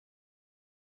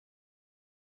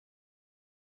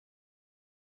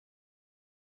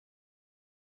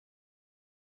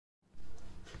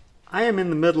I am in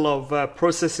the middle of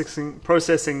processing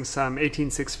some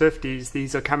 18650's.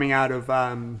 These are coming out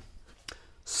of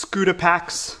scooter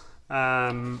packs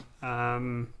that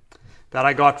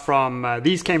I got from,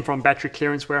 these came from Battery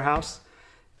Clearance Warehouse.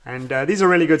 And these are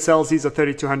really good cells. These are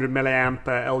 3200 milliamp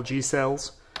LG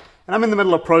cells. And I'm in the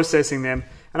middle of processing them.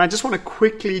 And I just want to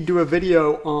quickly do a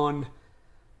video on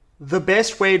the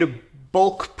best way to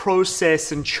bulk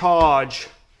process and charge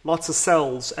lots of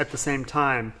cells at the same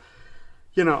time.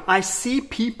 You know, I see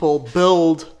people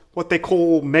build what they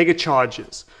call mega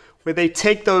chargers, where they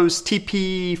take those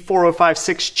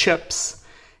TP4056 chips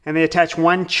and they attach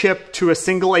one chip to a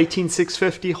single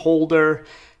 18650 holder,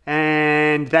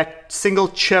 and that single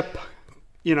chip,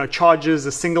 you know, charges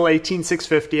a single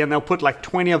 18650, and they'll put like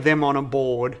 20 of them on a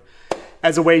board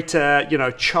as a way to, you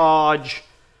know, charge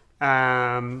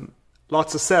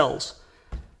lots of cells.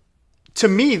 To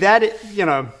me, that, you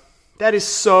know, that is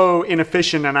so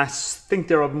inefficient, and I think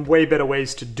there are way better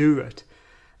ways to do it.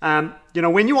 You know,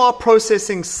 when you are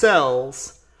processing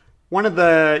cells, one of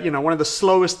the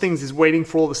slowest things is waiting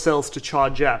for all the cells to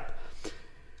charge up.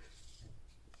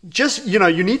 Just, you know,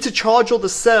 you need to charge all the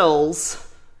cells,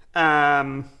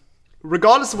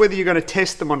 regardless of whether you're going to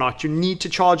test them or not. You need to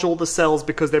charge all the cells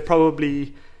because they're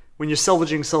probably, when you're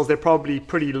salvaging cells, they're probably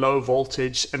pretty low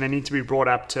voltage and they need to be brought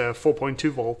up to 4.2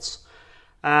 volts.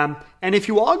 And if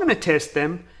you are going to test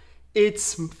them,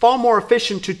 it's far more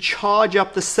efficient to charge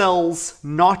up the cells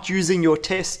not using your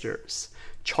testers.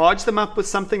 Charge them up with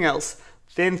something else,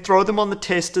 then throw them on the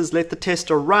testers, let the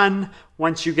tester run.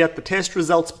 Once you get the test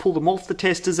results, pull them off the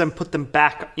testers and put them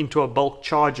back into a bulk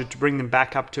charger to bring them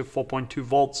back up to 4.2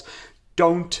 volts.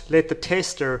 Don't let the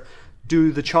tester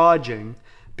do the charging,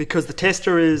 because the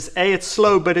tester is, it's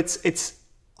slow, but it's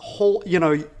whole, you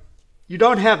know, you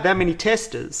don't have that many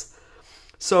testers.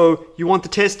 So you want the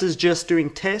testers just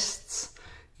doing tests.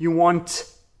 You want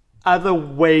other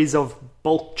ways of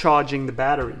bulk charging the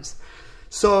batteries.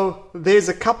 So there's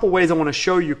a couple ways I want to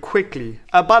show you quickly.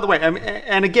 By the way,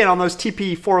 and again, on those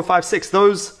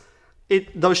TP4056,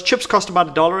 those chips cost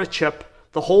about $1 a chip.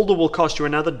 The holder will cost you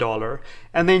another $1.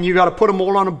 And then you got to put them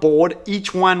all on a board.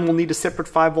 Each one will need a separate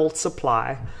 5-volt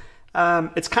supply.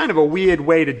 It's kind of a weird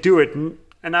way to do it.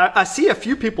 And I see a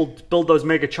few people build those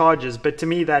mega chargers, but to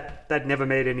me that never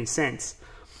made any sense.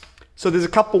 So there's a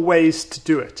couple ways to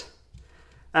do it.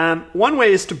 One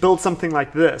way is to build something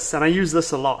like this, and I use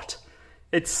this a lot.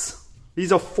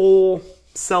 These are 4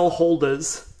 cell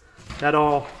holders that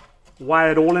are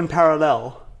wired all in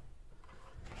parallel.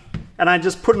 And I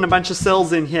just put in a bunch of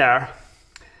cells in here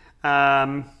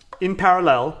in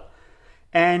parallel.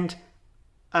 And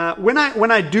when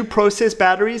I do process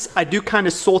batteries, I do kind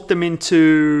of sort them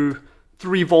into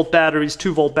 3-volt batteries,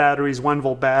 2-volt batteries,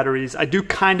 1-volt batteries. I do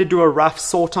kind of do a rough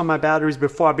sort on my batteries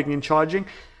before I begin charging.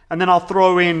 And then I'll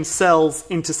throw in cells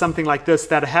into something like this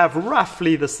that have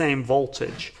roughly the same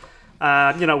voltage.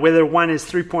 You know, whether one is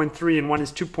 3.3 and one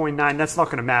is 2.9, that's not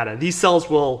going to matter. These cells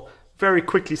will very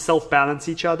quickly self-balance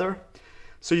each other.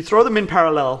 So you throw them in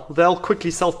parallel, they'll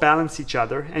quickly self-balance each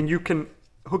other, and you can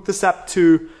hook this up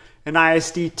to an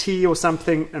ISDT or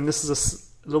something, and this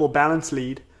is a little balance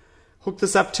lead. Hook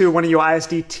this up to one of your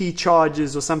ISDT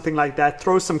chargers or something like that,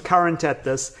 throw some current at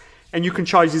this, and you can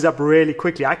charge these up really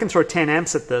quickly. I can throw 10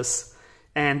 amps at this,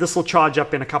 and this will charge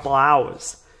up in a couple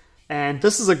hours. And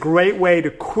this is a great way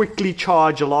to quickly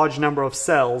charge a large number of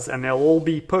cells, and they'll all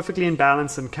be perfectly in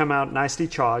balance and come out nicely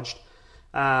charged.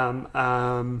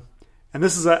 And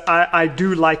this is I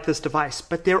do like this device,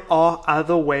 but there are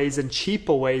other ways and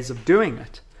cheaper ways of doing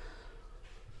it.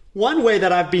 One way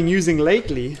that I've been using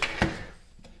lately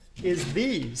is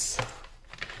these.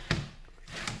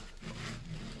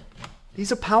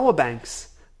 These are power banks.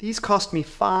 These cost me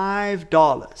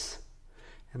 $5.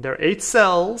 And they're 8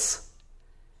 cells.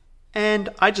 And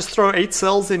I just throw 8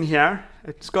 cells in here.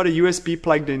 It's got a USB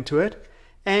plugged into it.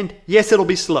 And yes, it'll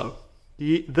be slow.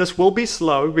 This will be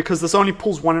slow because this only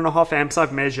pulls 1.5 amps.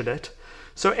 I've measured it.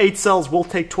 So 8 cells will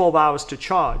take 12 hours to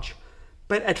charge.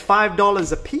 But at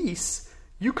 $5 a piece,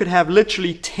 you could have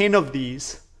literally 10 of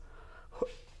these,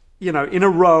 you know, in a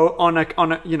row on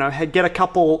a you know, get a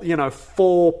couple, you know,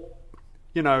 4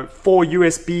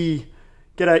 USB,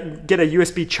 get a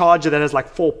USB charger that has like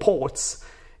 4 ports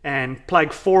and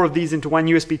plug 4 of these into one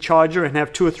USB charger and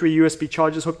have 2 or 3 USB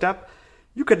chargers hooked up.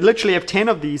 You could literally have 10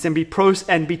 of these and be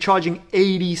charging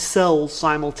 80 cells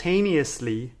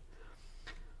simultaneously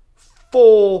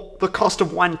for the cost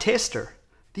of one tester.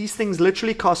 These things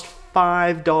literally cost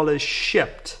 $5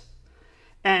 shipped.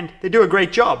 And they do a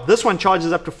great job. This one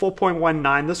charges up to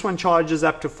 4.19. This one charges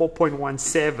up to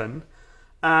 4.17.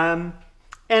 And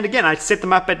again, I set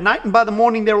them up at night, and by the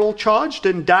morning they're all charged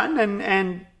and done.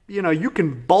 And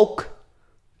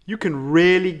you can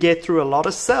really get through a lot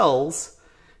of cells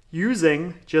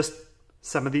using just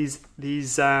some of these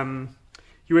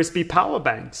USB power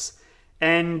banks.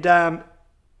 And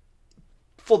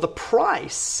for the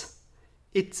price,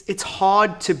 it's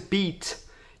hard to beat.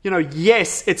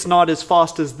 Yes, it's not as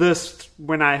fast as this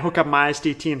when I hook up my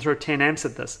SDT and throw 10 amps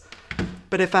at this.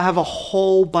 But if I have a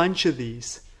whole bunch of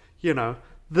these,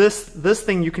 this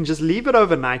thing, you can just leave it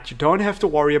overnight. You don't have to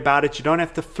worry about it. You don't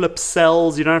have to flip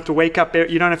cells. You don't have to wake up.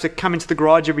 You don't have to come into the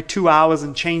garage every 2 hours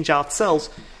and change out cells.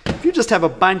 If you just have a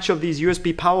bunch of these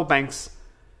USB power banks,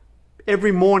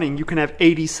 every morning you can have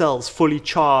 80 cells fully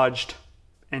charged,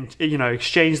 and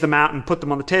exchange them out and put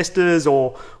them on the testers,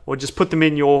 or just put them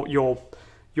in your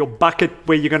bucket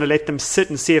where you're going to let them sit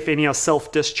and see if any are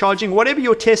self-discharging. Whatever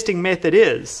your testing method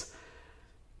is,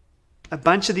 a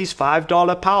bunch of these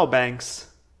 $5 power banks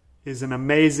is an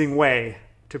amazing way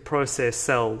to process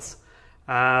cells.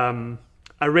 I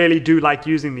really do like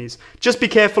using these. Just be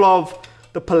careful of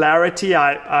the polarity.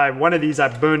 One of these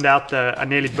I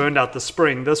nearly burned out the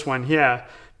spring, this one here,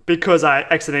 because I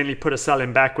accidentally put a cell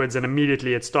in backwards, and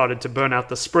immediately it started to burn out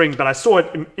the spring. But I saw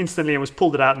it instantly and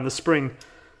pulled it out, and the spring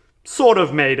sort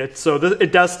of made it. So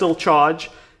it does still charge.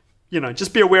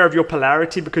 Just be aware of your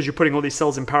polarity, because you're putting all these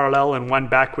cells in parallel, and one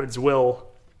backwards will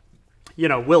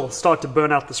start to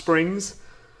burn out the springs.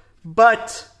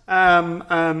 But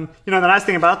the nice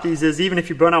thing about these is, even if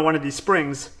you burn out one of these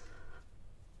springs,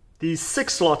 these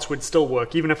 6 slots would still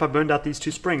work, even if I burned out these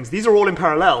 2 springs. These are all in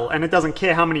parallel, and it doesn't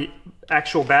care how many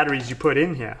actual batteries you put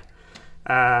in here.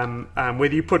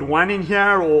 Whether you put 1 in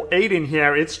here or 8 in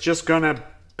here, it's just going to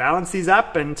balance these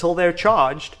up until they're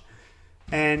charged.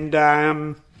 And,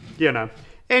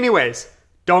 anyways,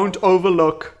 don't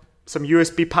overlook some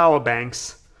USB power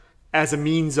banks as a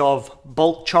means of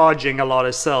bulk charging a lot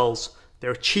of cells.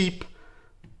 They're cheap,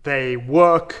 they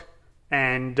work,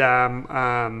 and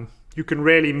you can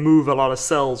really move a lot of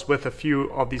cells with a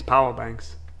few of these power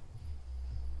banks.